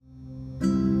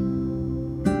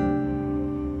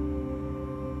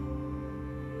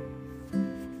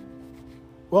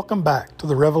Welcome back to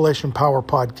the Revelation Power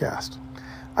Podcast.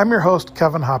 I'm your host,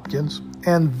 Kevin Hopkins,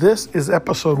 and this is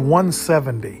episode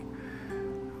 170.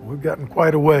 We've gotten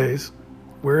quite a ways.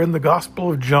 We're in the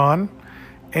Gospel of John,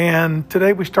 and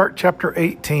today we start chapter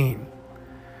 18.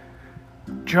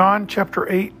 John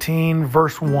chapter 18,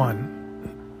 verse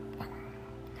 1.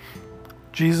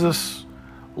 Jesus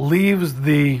leaves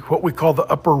what we call the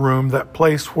upper room, that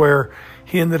place where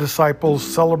he and the disciples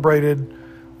celebrated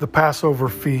the Passover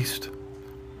feast.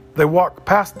 They walk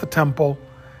past the temple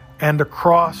and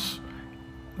across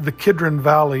the Kidron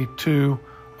Valley to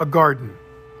a garden.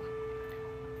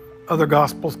 Other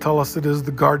Gospels tell us it is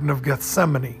the Garden of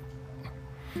Gethsemane.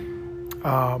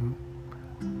 John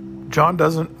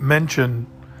doesn't mention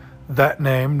that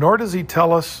name, nor does he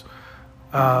tell us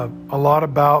a lot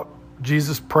about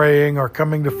Jesus praying or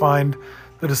coming to find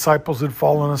the disciples had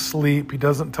fallen asleep. He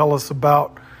doesn't tell us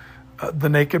about the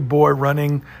naked boy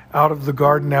running out of the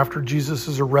garden after Jesus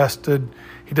is arrested.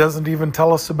 He doesn't even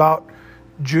tell us about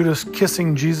Judas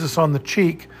kissing Jesus on the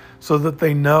cheek so that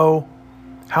they know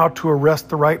how to arrest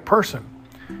the right person.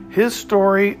 His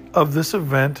story of this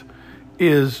event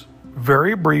is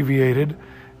very abbreviated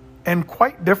and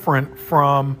quite different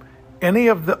from any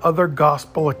of the other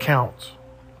gospel accounts.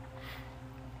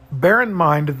 Bear in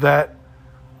mind that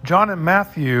John and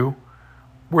Matthew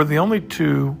were the only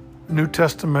two New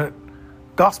Testament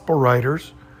gospel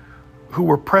writers who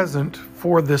were present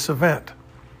for this event.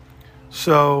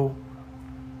 So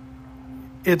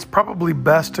it's probably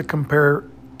best to compare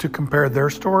their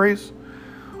stories.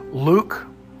 Luke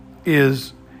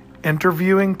is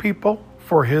interviewing people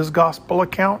for his gospel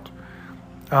account.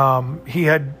 He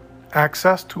had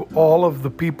access to all of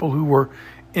the people who were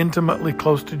intimately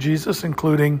close to Jesus,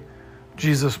 including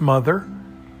Jesus' mother.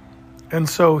 And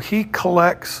so he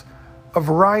collects a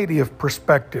variety of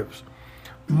perspectives.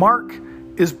 Mark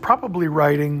is probably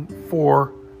writing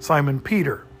for Simon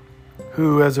Peter,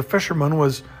 who as a fisherman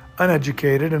was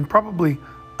uneducated and probably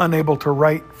unable to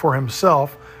write for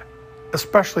himself,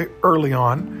 especially early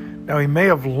on. Now, he may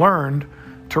have learned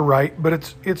to write,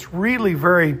 but it's really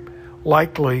very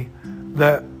likely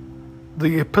that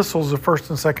the epistles of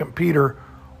 1st and 2nd Peter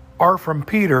are from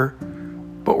Peter,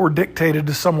 but were dictated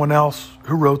to someone else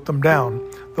who wrote them down.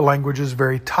 The language is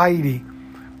very tidy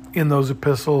in those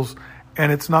epistles, and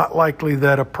it's not likely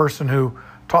that a person who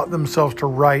taught themselves to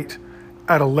write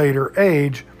at a later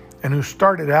age and who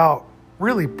started out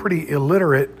really pretty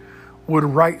illiterate would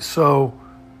write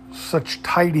such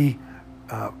tidy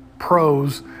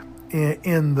prose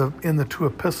in the two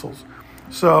epistles.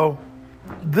 So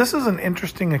this is an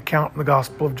interesting account in the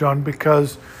Gospel of John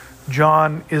because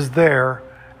John is there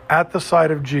at the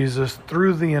side of Jesus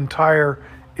through the entire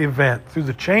event, through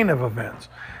the chain of events.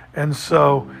 And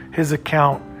so his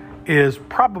account is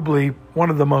probably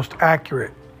one of the most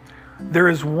accurate. There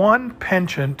is one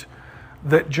penchant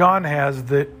that John has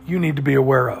that you need to be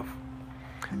aware of.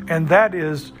 And that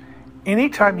is,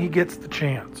 anytime he gets the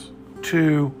chance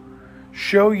to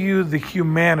show you the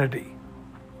humanity,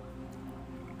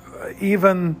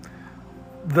 even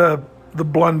the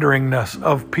blunderingness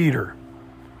of Peter,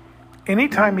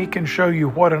 anytime he can show you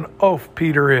what an oaf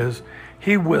Peter is,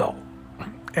 he will.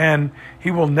 And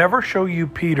he will never show you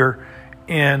Peter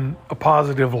in a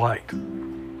positive light.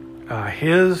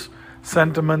 His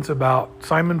sentiments about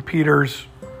Simon Peter's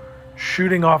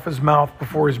shooting off his mouth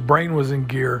before his brain was in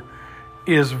gear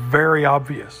is very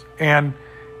obvious. And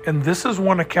this is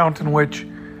one account in which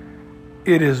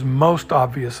it is most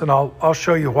obvious, and I'll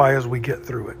show you why as we get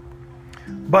through it.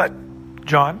 But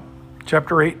John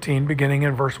chapter 18, beginning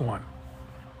in verse 1.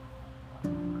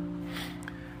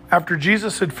 After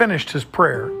Jesus had finished his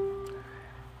prayer,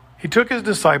 he took his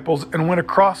disciples and went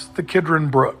across the Kidron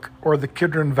Brook, or the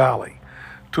Kidron Valley,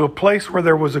 to a place where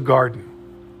there was a garden.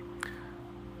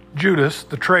 Judas,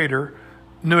 the traitor,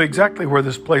 knew exactly where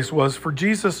this place was, for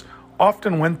Jesus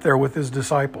often went there with his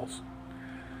disciples.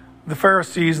 The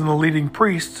Pharisees and the leading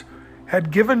priests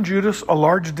had given Judas a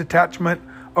large detachment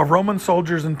of Roman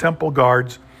soldiers and temple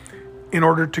guards in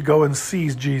order to go and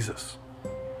seize Jesus.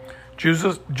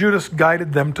 Judas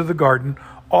guided them to the garden,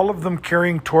 all of them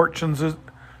carrying torches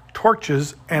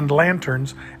and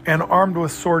lanterns and armed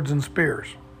with swords and spears.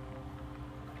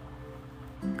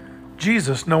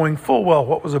 Jesus, knowing full well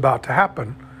what was about to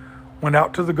happen, went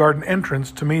out to the garden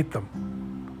entrance to meet them.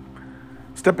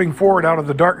 Stepping forward out of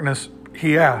the darkness,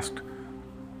 he asked,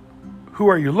 "Who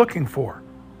are you looking for?"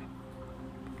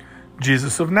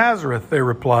 "Jesus of Nazareth," they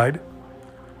replied.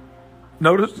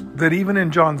 Notice that even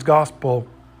in John's gospel,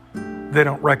 they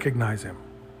don't recognize him.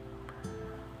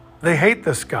 They hate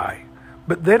this guy,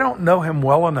 but they don't know him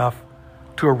well enough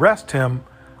to arrest him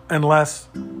unless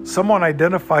someone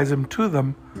identifies him to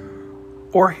them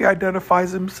or he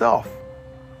identifies himself.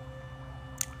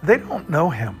 They don't know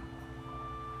him.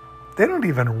 They don't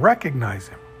even recognize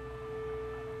him.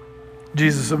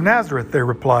 Jesus of Nazareth, they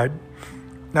replied.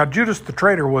 Now Judas the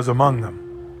traitor was among them.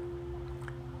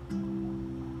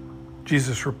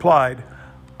 Jesus replied,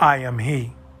 I am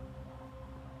he.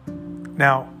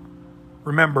 Now,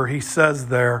 remember, he says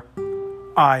there,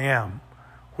 I am,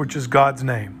 which is God's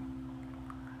name.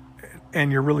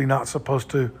 And you're really not supposed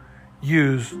to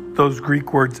use those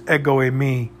Greek words, ego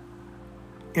eimi,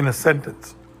 in a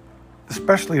sentence,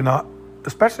 especially not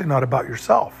about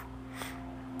yourself.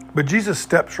 But Jesus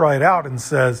steps right out and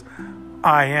says,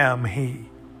 I am he.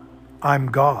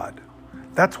 I'm God.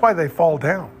 That's why they fall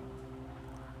down.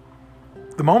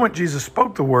 The moment Jesus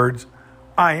spoke the words,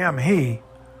 I am he,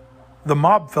 the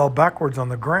mob fell backwards on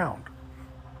the ground.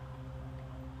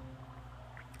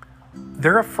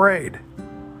 They're afraid.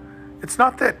 It's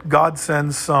not that God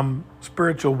sends some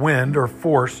spiritual wind or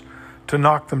force to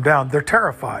knock them down. They're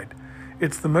terrified.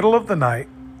 It's the middle of the night.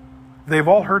 They've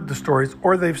all heard the stories,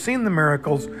 or they've seen the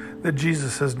miracles that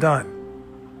Jesus has done.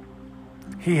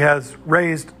 He has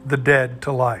raised the dead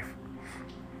to life.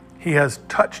 He has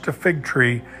touched a fig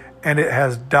tree and it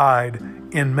has died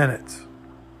in minutes.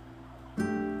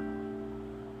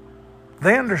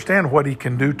 They understand what he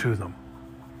can do to them.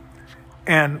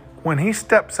 And when he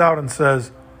steps out and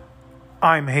says,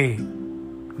 I'm he,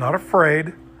 not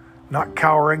afraid, not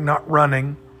cowering, not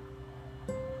running,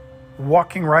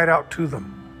 walking right out to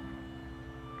them.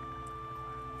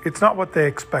 It's not what they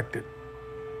expected.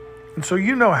 And so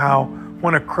you know how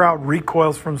when a crowd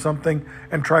recoils from something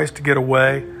and tries to get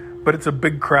away, but it's a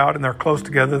big crowd and they're close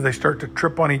together, they start to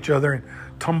trip on each other and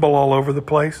tumble all over the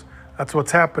place. That's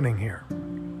what's happening here.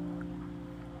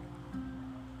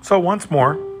 So once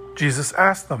more, Jesus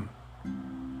asked them,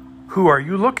 who are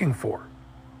you looking for?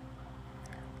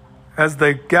 As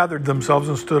they gathered themselves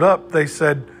and stood up, they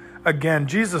said again,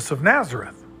 Jesus of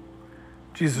Nazareth.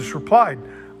 Jesus replied,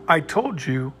 I told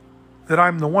you that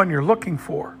I'm the one you're looking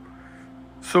for.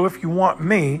 So if you want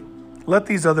me, let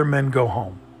these other men go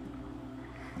home.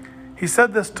 He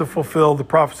said this to fulfill the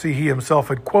prophecy he himself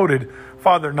had quoted,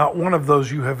 Father, not one of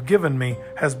those you have given me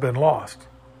has been lost.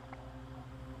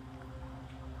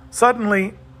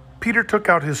 Suddenly, Peter took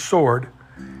out his sword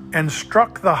and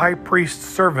struck the high priest's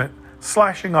servant,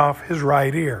 slashing off his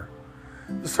right ear.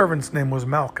 The servant's name was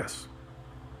Malchus.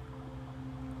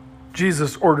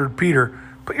 Jesus ordered Peter,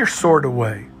 put your sword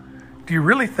away. Do you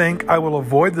really think I will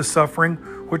avoid the suffering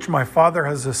which my Father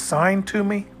has assigned to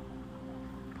me?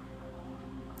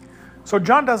 So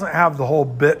John doesn't have the whole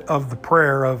bit of the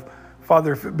prayer of,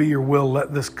 Father, if it be your will,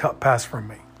 let this cup pass from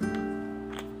me.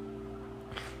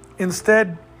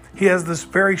 Instead, he has this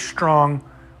very strong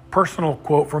personal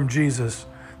quote from Jesus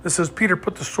that says, Peter,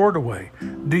 put the sword away.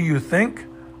 Do you think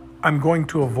I'm going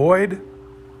to avoid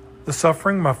the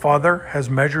suffering my Father has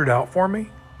measured out for me?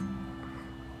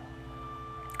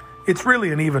 It's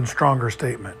really an even stronger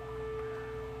statement.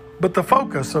 But the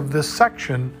focus of this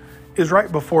section is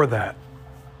right before that.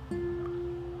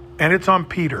 And it's on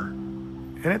Peter.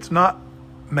 And it's not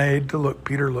made to look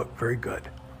Peter look very good.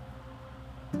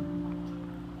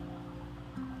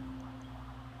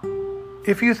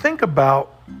 If you think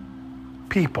about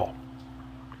people,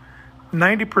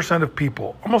 90% of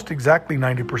people, almost exactly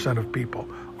 90% of people,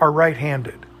 are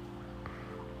right-handed.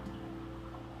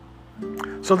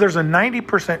 So there's a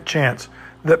 90% chance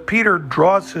that Peter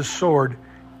draws his sword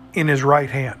in his right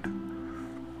hand.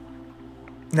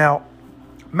 Now,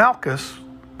 Malchus,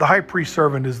 the high priest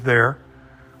servant, is there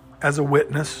as a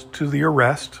witness to the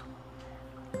arrest,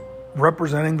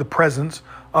 representing the presence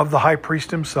of the high priest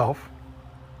himself.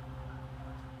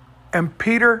 And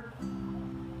Peter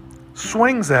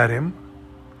swings at him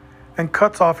and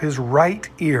cuts off his right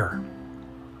ear.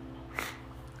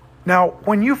 Now,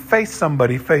 when you face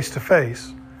somebody face to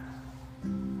face,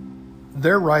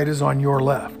 their right is on your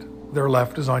left. Their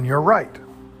left is on your right.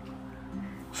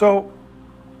 So,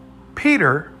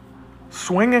 Peter,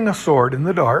 swinging a sword in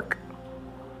the dark,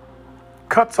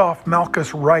 cuts off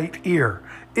Malchus' right ear.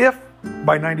 If,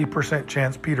 by 90%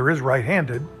 chance, Peter is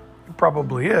right-handed, he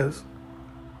probably is,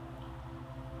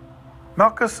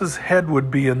 Malchus's head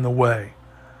would be in the way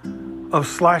of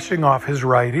slashing off his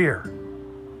right ear.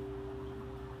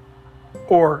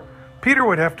 Or Peter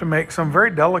would have to make some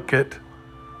very delicate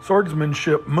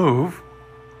swordsmanship move.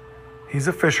 He's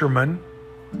a fisherman,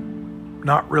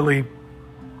 not really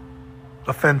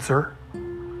a fencer,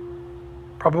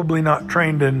 probably not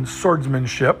trained in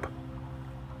swordsmanship.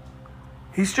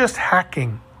 He's just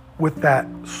hacking with that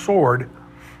sword,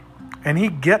 and he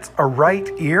gets a right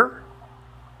ear.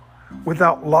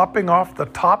 without lopping off the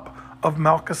top of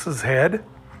Malchus's head?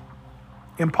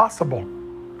 Impossible.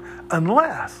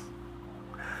 Unless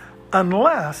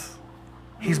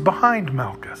he's behind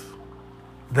Malchus.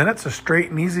 Then it's a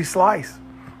straight and easy slice.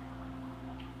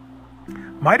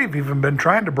 Might have even been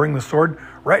trying to bring the sword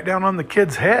right down on the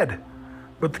kid's head,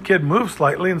 but the kid moved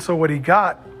slightly, and so what he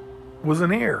got was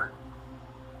an ear.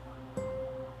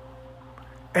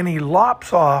 And he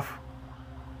lops off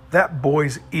that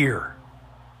boy's ear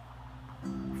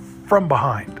from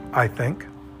behind, I think.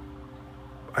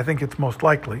 I think it's most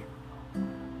likely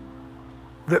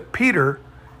that Peter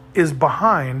is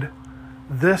behind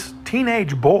this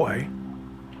teenage boy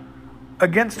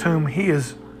against whom he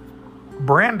is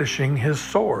brandishing his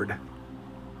sword.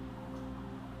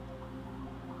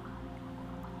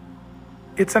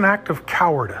 It's an act of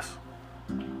cowardice.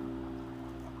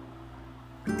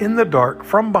 In the dark,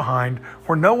 from behind,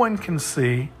 where no one can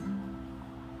see,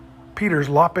 Peter's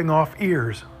lopping off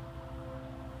ears.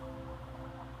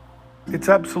 It's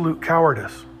absolute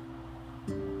cowardice.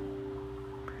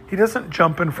 He doesn't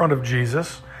jump in front of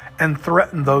Jesus and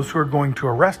threaten those who are going to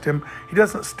arrest him. He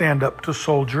doesn't stand up to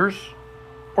soldiers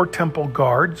or temple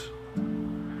guards.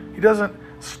 He doesn't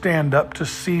stand up to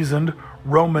seasoned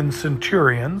Roman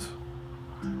centurions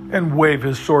and wave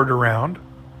his sword around.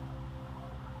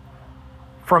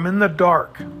 From in the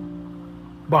dark,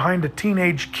 behind a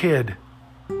teenage kid,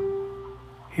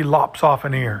 he lops off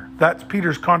an ear. That's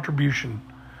Peter's contribution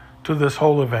to this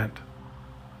whole event.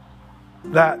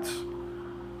 That's,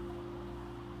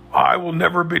 I will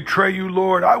never betray you,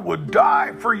 Lord. I would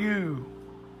die for you.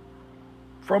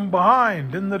 From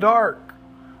behind, in the dark,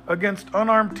 against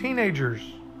unarmed teenagers.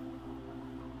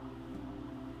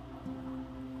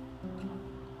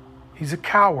 He's a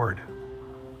coward.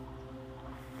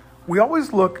 We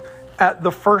always look at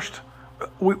the first,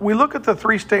 we look at the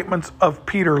three statements of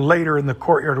Peter later in the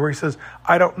courtyard where he says,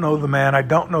 I don't know the man, I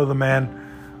don't know the man.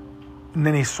 And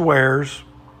then he swears,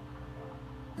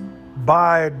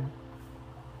 by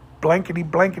blankety,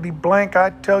 blankety, blank,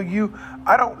 I tell you,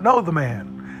 I don't know the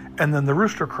man. And then the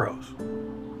rooster crows.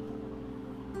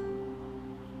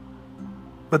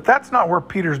 But that's not where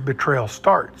Peter's betrayal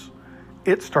starts.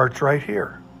 It starts right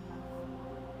here.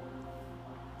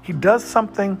 He does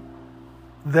something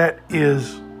that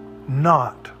is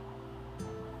not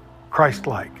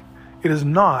Christ-like. It is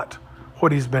not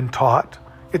what he's been taught.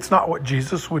 It's not what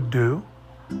Jesus would do.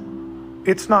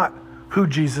 It's not who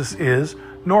Jesus is,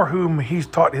 nor whom he's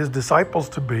taught his disciples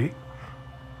to be.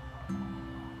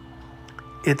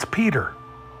 It's Peter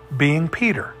being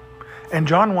Peter. And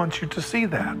John wants you to see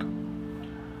that.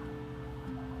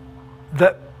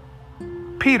 That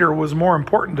Peter was more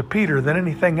important to Peter than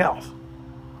anything else.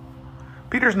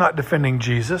 Peter's not defending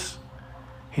Jesus.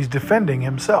 He's defending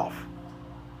himself.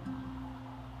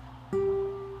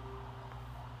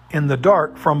 In the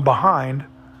dark, from behind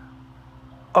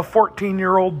a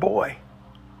 14-year-old boy.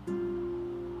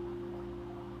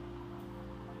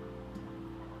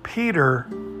 Peter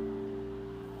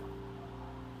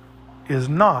is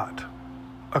not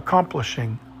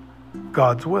accomplishing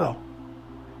God's will.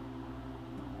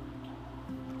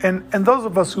 And those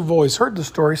of us who've always heard the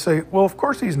story say, well, of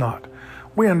course he's not.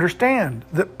 We understand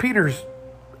that Peter's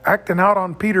acting out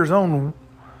on Peter's own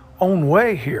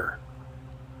way here.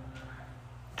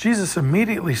 Jesus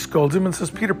immediately scolds him and says,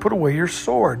 Peter, put away your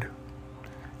sword.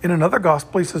 In another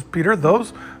gospel, he says, Peter,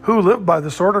 those who live by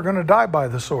the sword are going to die by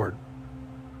the sword.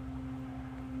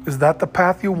 Is that the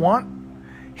path you want?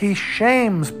 He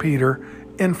shames Peter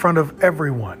in front of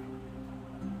everyone.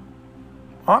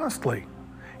 Honestly,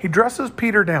 he dresses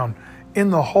Peter down. In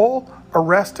the whole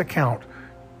arrest account,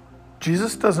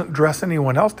 Jesus doesn't dress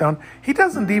anyone else down. He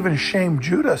doesn't even shame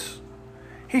Judas.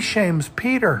 He shames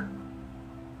Peter.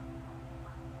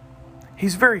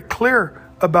 He's very clear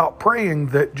about praying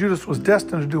that Judas was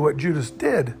destined to do what Judas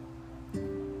did.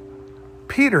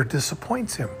 Peter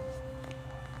disappoints him.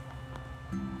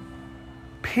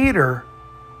 Peter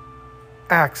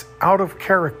acts out of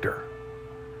character,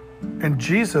 and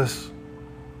Jesus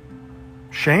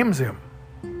shames him.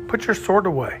 Put your sword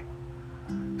away.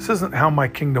 This isn't how my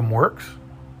kingdom works.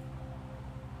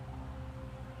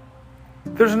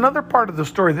 There's another part of the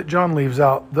story that John leaves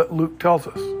out that Luke tells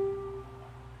us.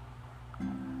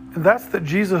 And that's that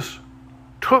Jesus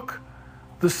took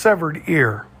the severed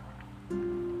ear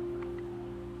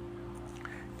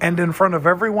and in front of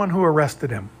everyone who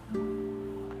arrested him,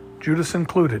 Judas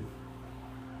included.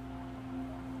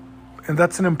 And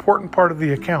that's an important part of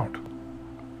the account.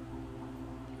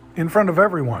 In front of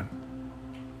everyone,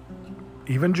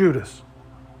 even Judas,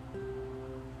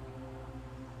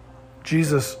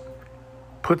 Jesus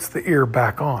puts the ear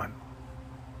back on.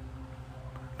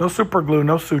 No super glue,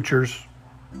 no sutures.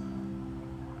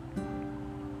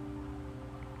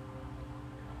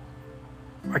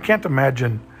 I can't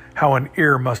imagine how an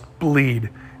ear must bleed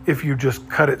if you just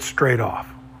cut it straight off.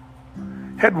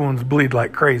 Head wounds bleed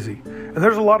like crazy, and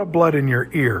there's a lot of blood in your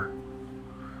ear.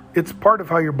 It's part of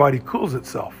how your body cools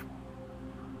itself.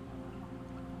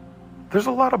 There's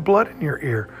a lot of blood in your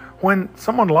ear. When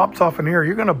someone lops off an ear,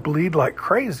 you're going to bleed like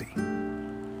crazy.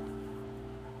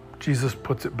 Jesus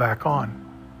puts it back on.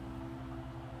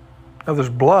 Now there's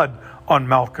blood on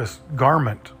Malchus'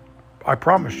 garment. I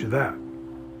promise you that.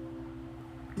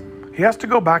 He has to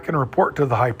go back and report to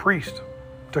the high priest,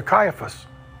 to Caiaphas.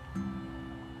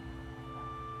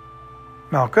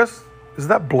 Malchus, is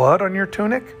that blood on your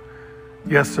tunic?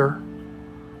 Yes, sir.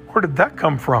 Where did that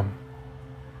come from?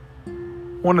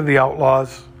 One of the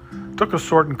outlaws took a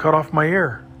sword and cut off my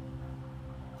ear.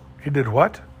 He did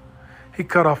what? He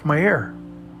cut off my ear.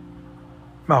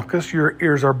 Malchus, your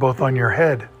ears are both on your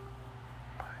head.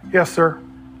 Yes, sir.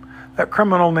 That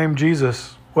criminal named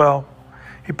Jesus, well,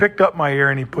 he picked up my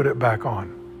ear and he put it back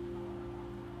on.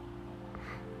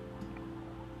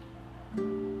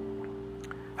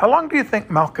 How long do you think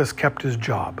Malchus kept his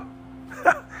job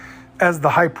as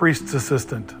the high priest's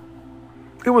assistant?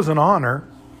 It was an honor.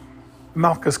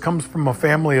 Malchus comes from a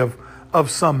family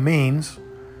of some means,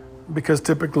 because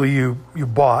typically you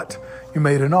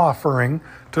made an offering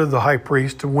to the high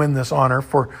priest to win this honor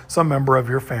for some member of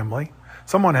your family.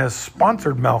 Someone has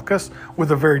sponsored Malchus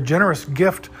with a very generous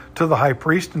gift to the high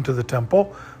priest and to the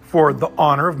temple for the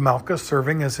honor of Malchus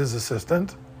serving as his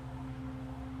assistant.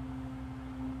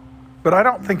 But I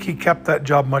don't think he kept that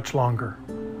job much longer,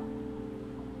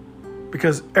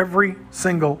 because every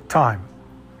single time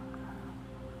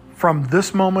from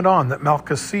this moment on that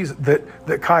Malchus sees,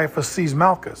 that Caiaphas sees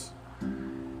Malchus,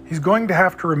 he's going to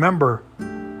have to remember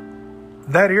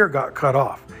that ear got cut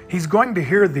off. He's going to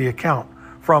hear the account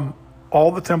from all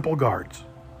the temple guards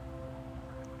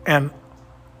and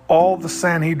all the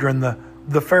Sanhedrin,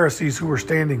 the Pharisees who were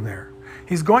standing there.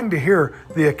 He's going to hear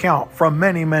the account from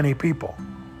many, many people.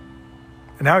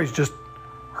 And now he's just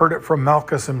heard it from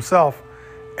Malchus himself,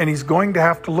 and he's going to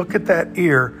have to look at that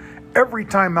ear every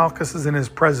time Malchus is in his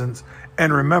presence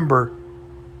and remember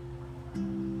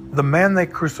the man they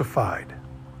crucified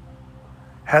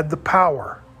had the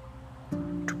power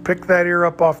to pick that ear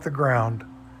up off the ground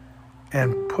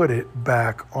and put it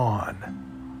back on.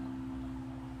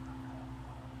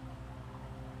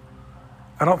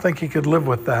 I don't think he could live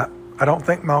with that. I don't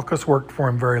think Malchus worked for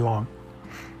him very long.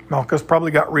 Malchus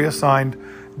probably got reassigned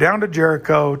down to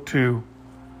Jericho to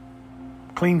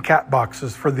clean cat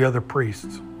boxes for the other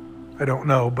priests. I don't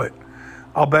know, but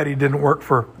I'll bet he didn't work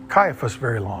for Caiaphas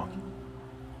very long.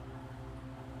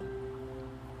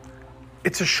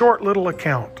 It's a short little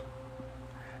account,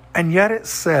 and yet it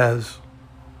says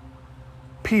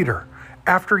Peter,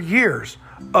 after years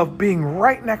of being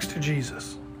right next to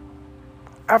Jesus,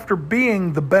 after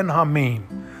being the Ben Hameen,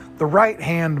 the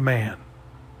right-hand man,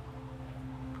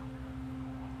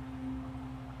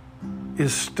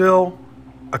 is still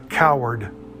a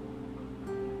coward,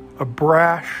 a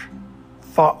brash,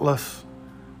 thoughtless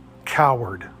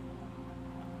coward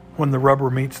when the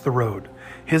rubber meets the road.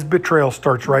 His betrayal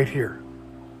starts right here.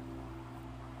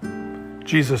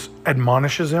 Jesus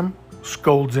admonishes him,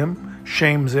 scolds him,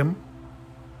 shames him,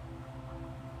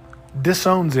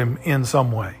 disowns him in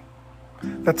some way.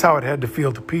 That's how it had to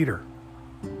feel to Peter.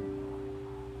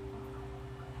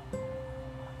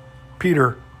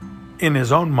 Peter, in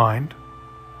his own mind,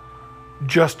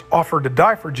 just offered to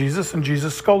die for Jesus, and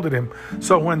Jesus scolded him.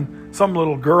 So when some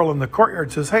little girl in the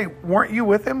courtyard says, "Hey, weren't you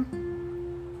with him?"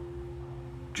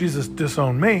 Jesus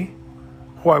disowned me.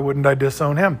 Why wouldn't I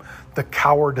disown him? The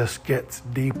cowardice gets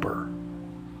deeper.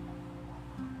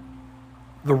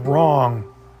 The wrong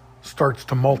starts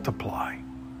to multiply.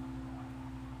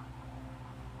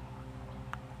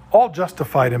 All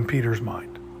justified in Peter's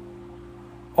mind.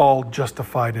 All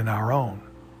justified in our own.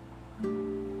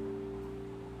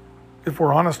 If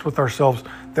we're honest with ourselves,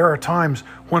 there are times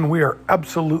when we are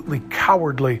absolutely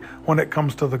cowardly when it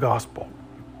comes to the gospel.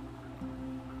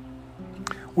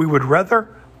 We would rather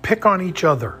pick on each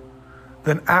other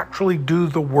than actually do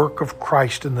the work of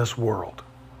Christ in this world.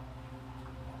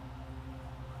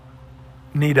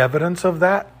 Need evidence of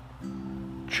that?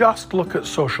 Just look at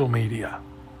social media.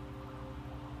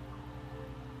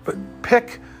 But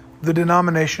pick the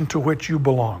denomination to which you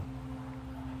belong.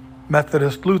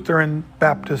 Methodist, Lutheran,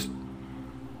 Baptist,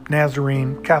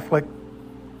 Nazarene, Catholic.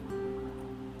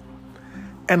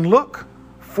 And look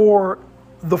for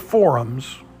the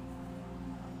forums.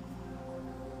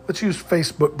 Let's use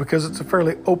Facebook because it's a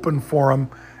fairly open forum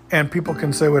and people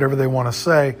can say whatever they want to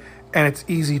say and it's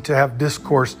easy to have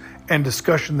discourse and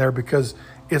discussion there because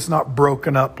it's not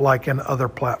broken up like in other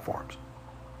platforms.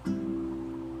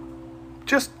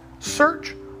 Just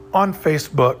search on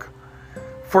Facebook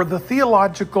for the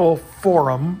theological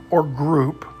forum or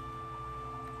group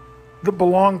that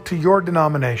belong to your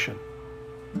denomination.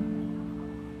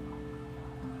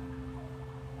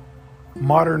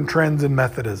 Modern trends in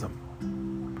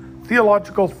Methodism.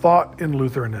 Theological thought in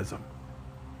Lutheranism.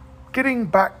 Getting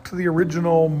back to the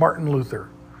original Martin Luther.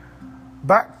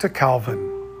 Back to Calvin.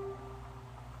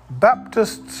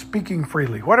 Baptists speaking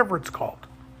freely, whatever it's called.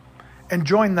 And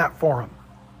join that forum.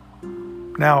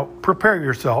 Now, prepare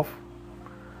yourself,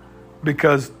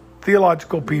 because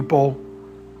theological people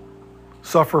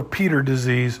suffer Peter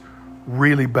disease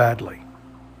really badly.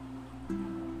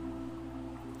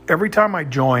 Every time I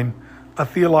join a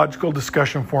theological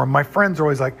discussion forum, my friends are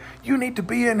always like, you need to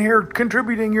be in here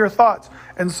contributing your thoughts.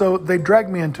 And so they drag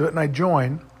me into it, and I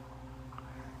join,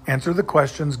 answer the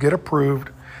questions, get approved,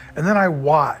 and then I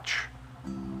watch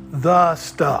the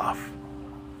stuff.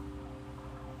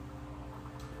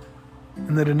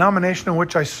 In the denomination in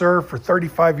which I serve for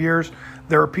 35 years,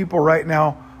 there are people right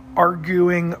now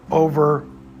arguing over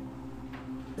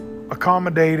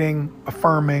accommodating,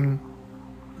 affirming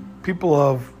people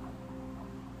of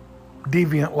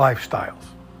deviant lifestyles.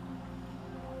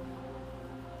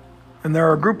 And there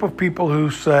are a group of people who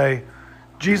say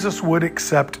Jesus would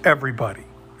accept everybody,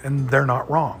 and they're not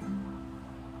wrong.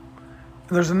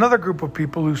 And there's another group of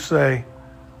people who say,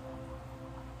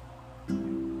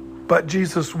 but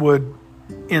Jesus would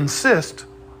insist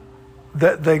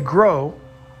that they grow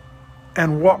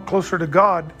and walk closer to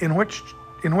God, in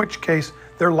which case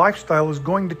their lifestyle is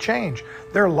going to change.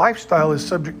 Their lifestyle is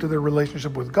subject to their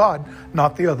relationship with God,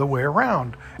 not the other way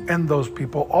around. And those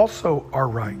people also are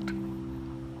right.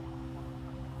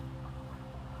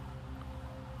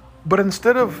 But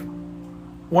instead of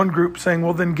one group saying,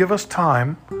 well, then give us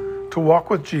time to walk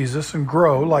with Jesus and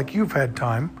grow like you've had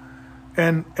time,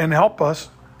 and help us,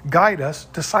 guide us,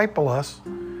 disciple us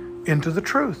into the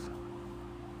truth.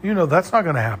 You know that's not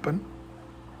going to happen.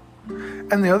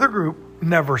 And the other group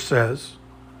never says,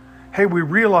 hey, we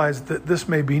realize that this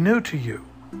may be new to you.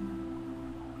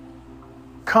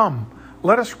 Come,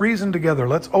 let us reason together.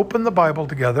 Let's open the Bible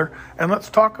together, and let's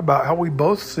talk about how we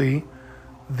both see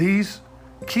these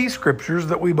key scriptures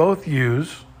that we both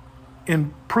use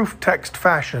in proof text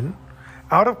fashion,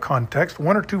 out of context,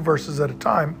 1 or 2 verses at a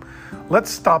time. Let's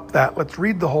stop that. Let's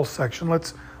read the whole section.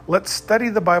 Let's study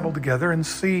the Bible together and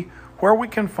see where we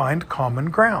can find common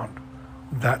ground.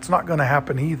 That's not going to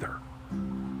happen either.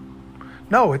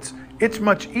 No, it's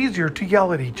much easier to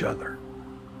yell at each other.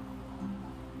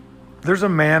 There's a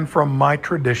man from my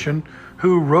tradition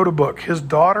who wrote a book. His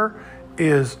daughter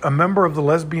is a member of the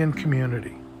lesbian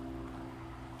community.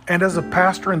 And as a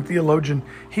pastor and theologian,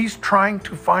 he's trying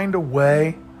to find a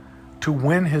way to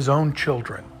win his own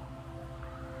children,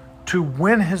 to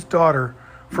win his daughter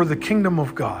for the kingdom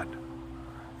of God.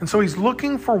 And so he's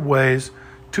looking for ways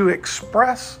to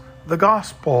express the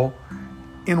gospel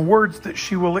in words that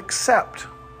she will accept.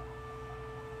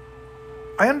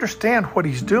 I understand what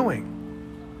he's doing.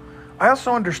 I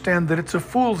also understand that it's a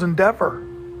fool's endeavor.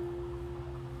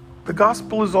 The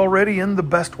gospel is already in the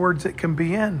best words it can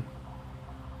be in.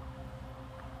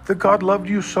 That God loved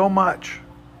you so much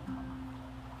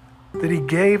that he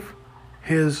gave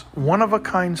his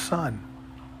one-of-a-kind son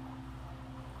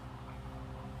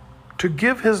to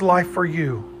give his life for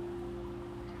you,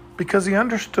 because he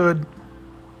understood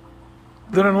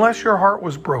that unless your heart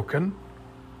was broken,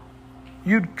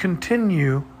 you'd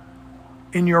continue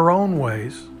in your own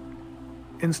ways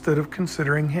instead of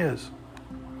considering his.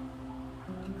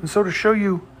 And so to show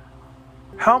you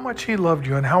how much he loved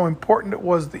you and how important it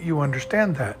was that you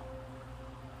understand that,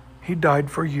 he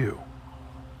died for you.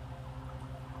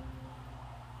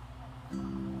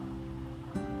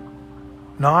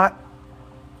 Not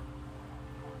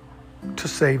to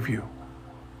save you,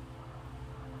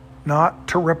 not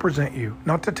to represent you,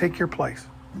 not to take your place,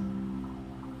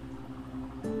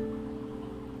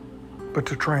 but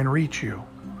to try and reach you,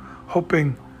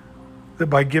 hoping that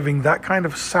by giving that kind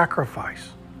of sacrifice,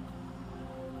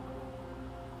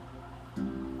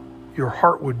 your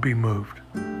heart would be moved,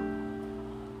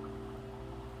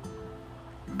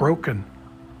 broken.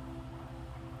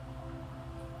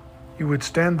 You would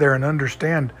stand there and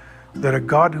understand that a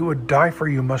God who would die for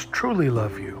you must truly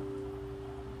love you.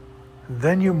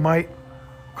 Then you might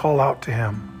call out to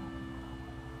him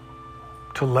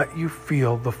to let you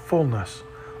feel the fullness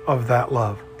of that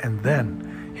love. And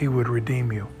then he would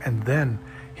redeem you. And then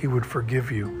he would forgive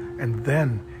you. And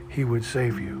then he would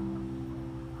save you.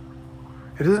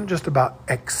 It isn't just about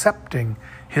accepting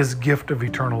his gift of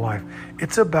eternal life.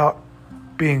 It's about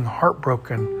being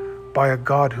heartbroken by a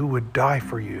God who would die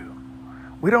for you.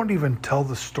 We don't even tell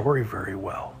the story very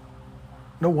well.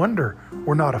 No wonder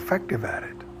we're not effective at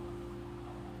it.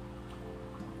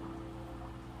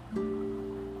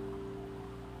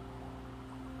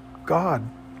 God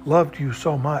loved you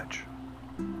so much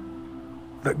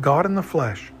that God in the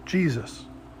flesh, Jesus,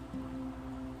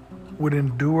 would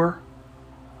endure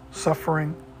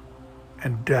suffering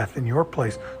and death in your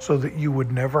place so that you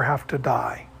would never have to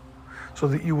die, so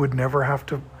that you would never have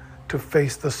to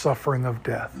face the suffering of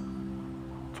death.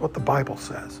 That's what the Bible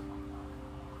says.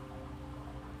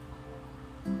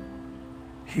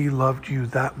 He loved you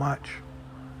that much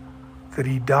that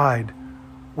he died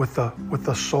with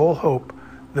the sole hope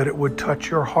that it would touch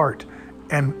your heart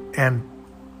and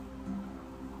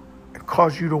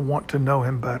cause you to want to know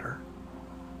him better.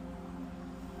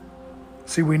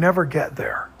 See, we never get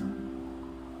there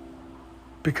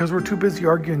because we're too busy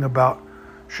arguing about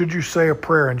should you say a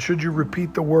prayer and should you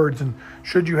repeat the words and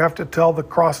should you have to tell the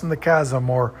cross and the chasm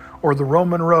or the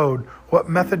Roman road, what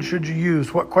method should you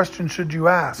use, what question should you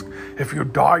ask? If you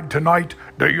died tonight,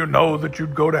 do you know that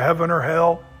you'd go to heaven or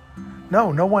hell?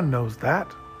 No one knows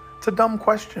that. It's a dumb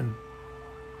question.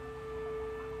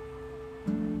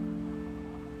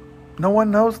 No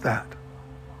one knows that.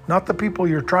 Not the people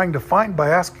you're trying to find by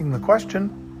asking the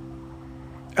question.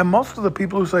 And most of the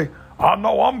people who say, I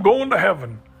know I'm going to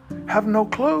heaven, have no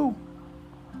clue.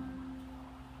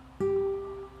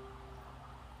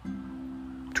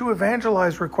 To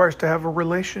evangelize requires to have a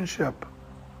relationship.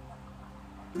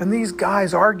 And these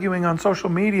guys arguing on social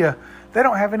media, they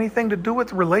don't have anything to do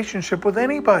with relationship with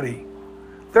anybody.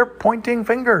 They're pointing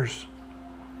fingers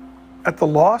at the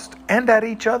lost and at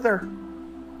each other,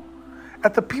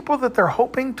 at the people that they're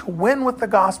hoping to win with the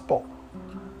gospel.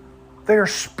 They are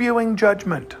spewing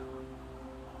judgment.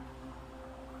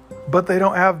 But they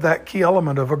don't have that key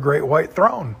element of a great white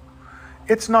throne.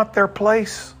 It's not their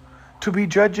place to be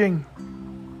judging.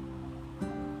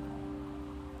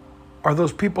 Are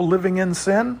those people living in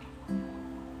sin?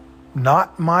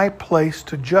 Not my place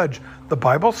to judge. The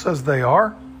Bible says they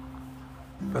are.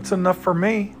 That's enough for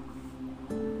me.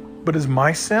 But is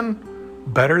my sin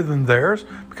better than theirs?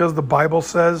 Because the Bible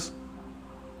says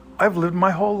I've lived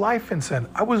my whole life in sin.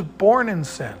 I was born in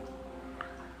sin.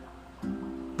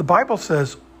 The Bible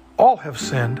says all have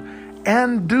sinned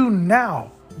and do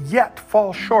now yet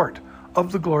fall short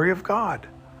of the glory of God.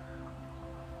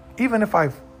 Even if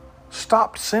I've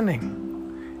stopped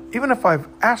sinning, even if I've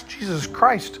asked Jesus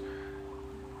Christ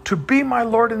to be my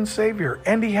Lord and Savior,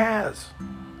 and he has,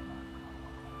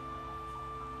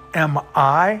 am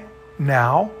I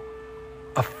now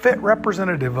a fit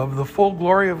representative of the full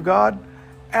glory of God?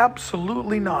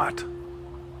 Absolutely not.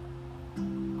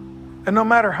 And no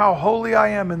matter how holy I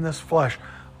am in this flesh,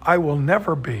 I will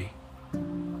never be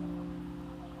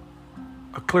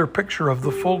a clear picture of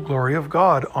the full glory of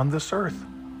God on this earth.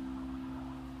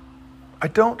 I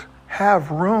don't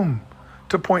have room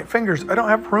to point fingers. I don't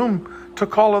have room to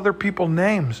call other people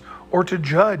names or to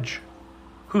judge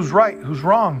who's right, who's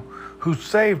wrong, who's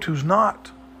saved, who's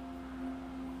not.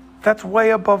 That's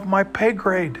way above my pay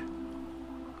grade.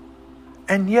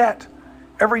 And yet,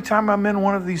 every time I'm in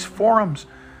one of these forums,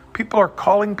 people are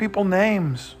calling people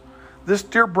names. This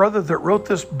dear brother that wrote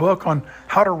this book on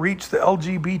how to reach the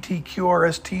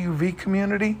LGBTQRSTUV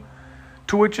community,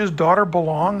 to which his daughter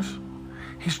belongs,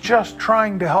 he's just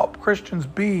trying to help Christians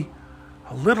be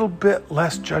a little bit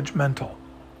less judgmental.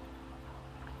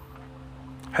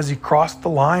 Has he crossed the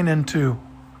line into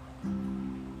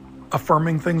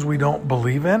affirming things we don't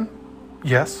believe in?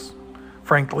 Yes,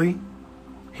 frankly,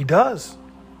 he does.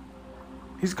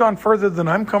 He's gone further than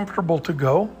I'm comfortable to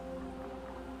go.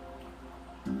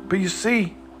 But you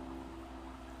see,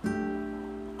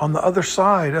 on the other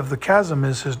side of the chasm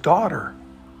is his daughter.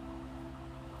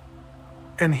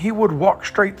 And he would walk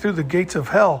straight through the gates of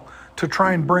hell to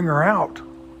try and bring her out.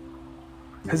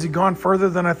 Has he gone further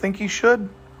than I think he should?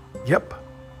 Yep.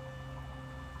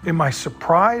 Am I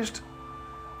surprised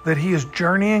that he is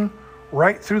journeying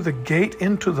right through the gate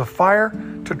into the fire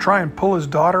to try and pull his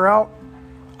daughter out?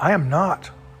 I am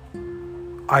not.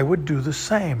 I would do the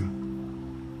same.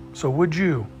 So would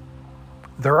you.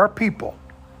 There are people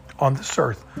on this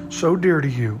earth so dear to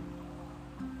you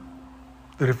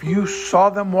that if you saw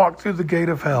them walk through the gate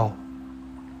of hell,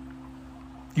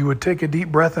 you would take a deep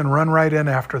breath and run right in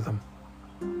after them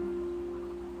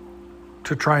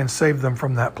to try and save them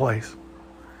from that place.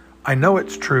 I know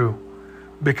it's true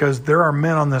because there are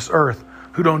men on this earth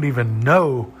who don't even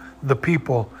know the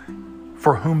people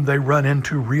for whom they run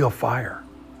into real fire.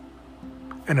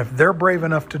 And if they're brave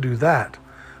enough to do that,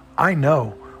 I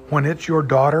know when it's your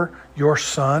daughter, your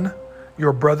son,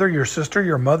 your brother, your sister,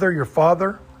 your mother, your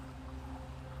father,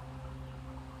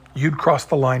 you'd cross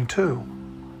the line too,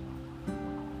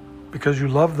 because you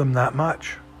love them that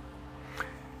much.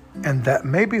 And that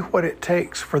may be what it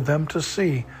takes for them to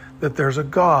see that there's a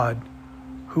God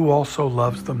who also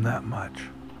loves them that much.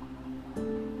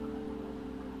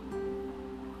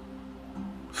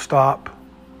 Stop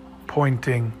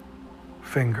pointing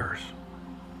fingers.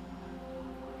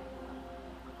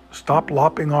 Stop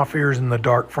lopping off ears in the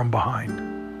dark from behind.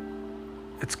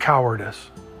 It's cowardice.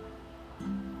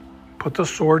 Put the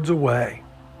swords away.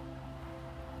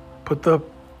 Put the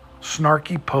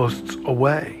snarky posts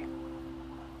away.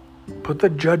 Put the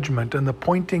judgment and the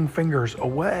pointing fingers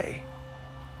away.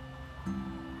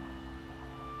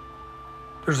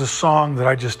 There's a song that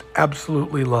I just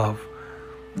absolutely love.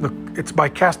 It's by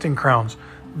Casting Crowns.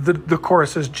 The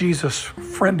chorus is, Jesus,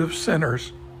 friend of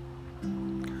sinners,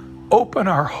 open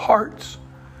our hearts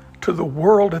to the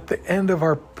world at the end of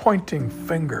our pointing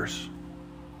fingers.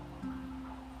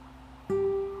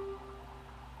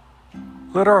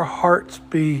 Let our hearts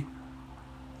be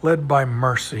led by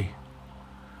mercy.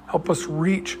 Help us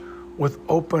reach with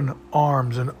open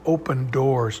arms and open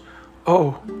doors.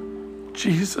 Oh,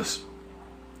 Jesus,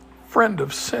 friend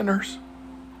of sinners,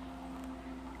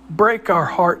 break our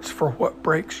hearts for what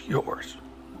breaks yours.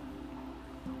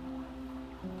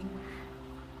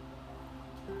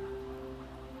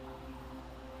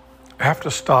 I have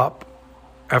to stop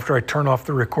after I turn off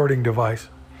the recording device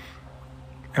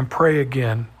and pray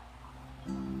again.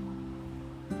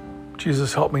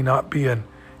 Jesus, help me not be an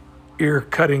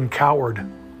ear-cutting coward.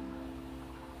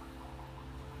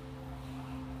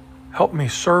 Help me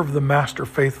serve the Master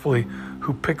faithfully,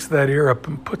 who picks that ear up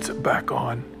and puts it back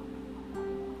on.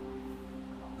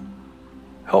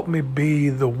 Help me be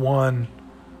the one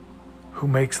who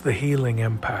makes the healing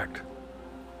impact,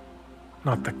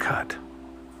 not the cut.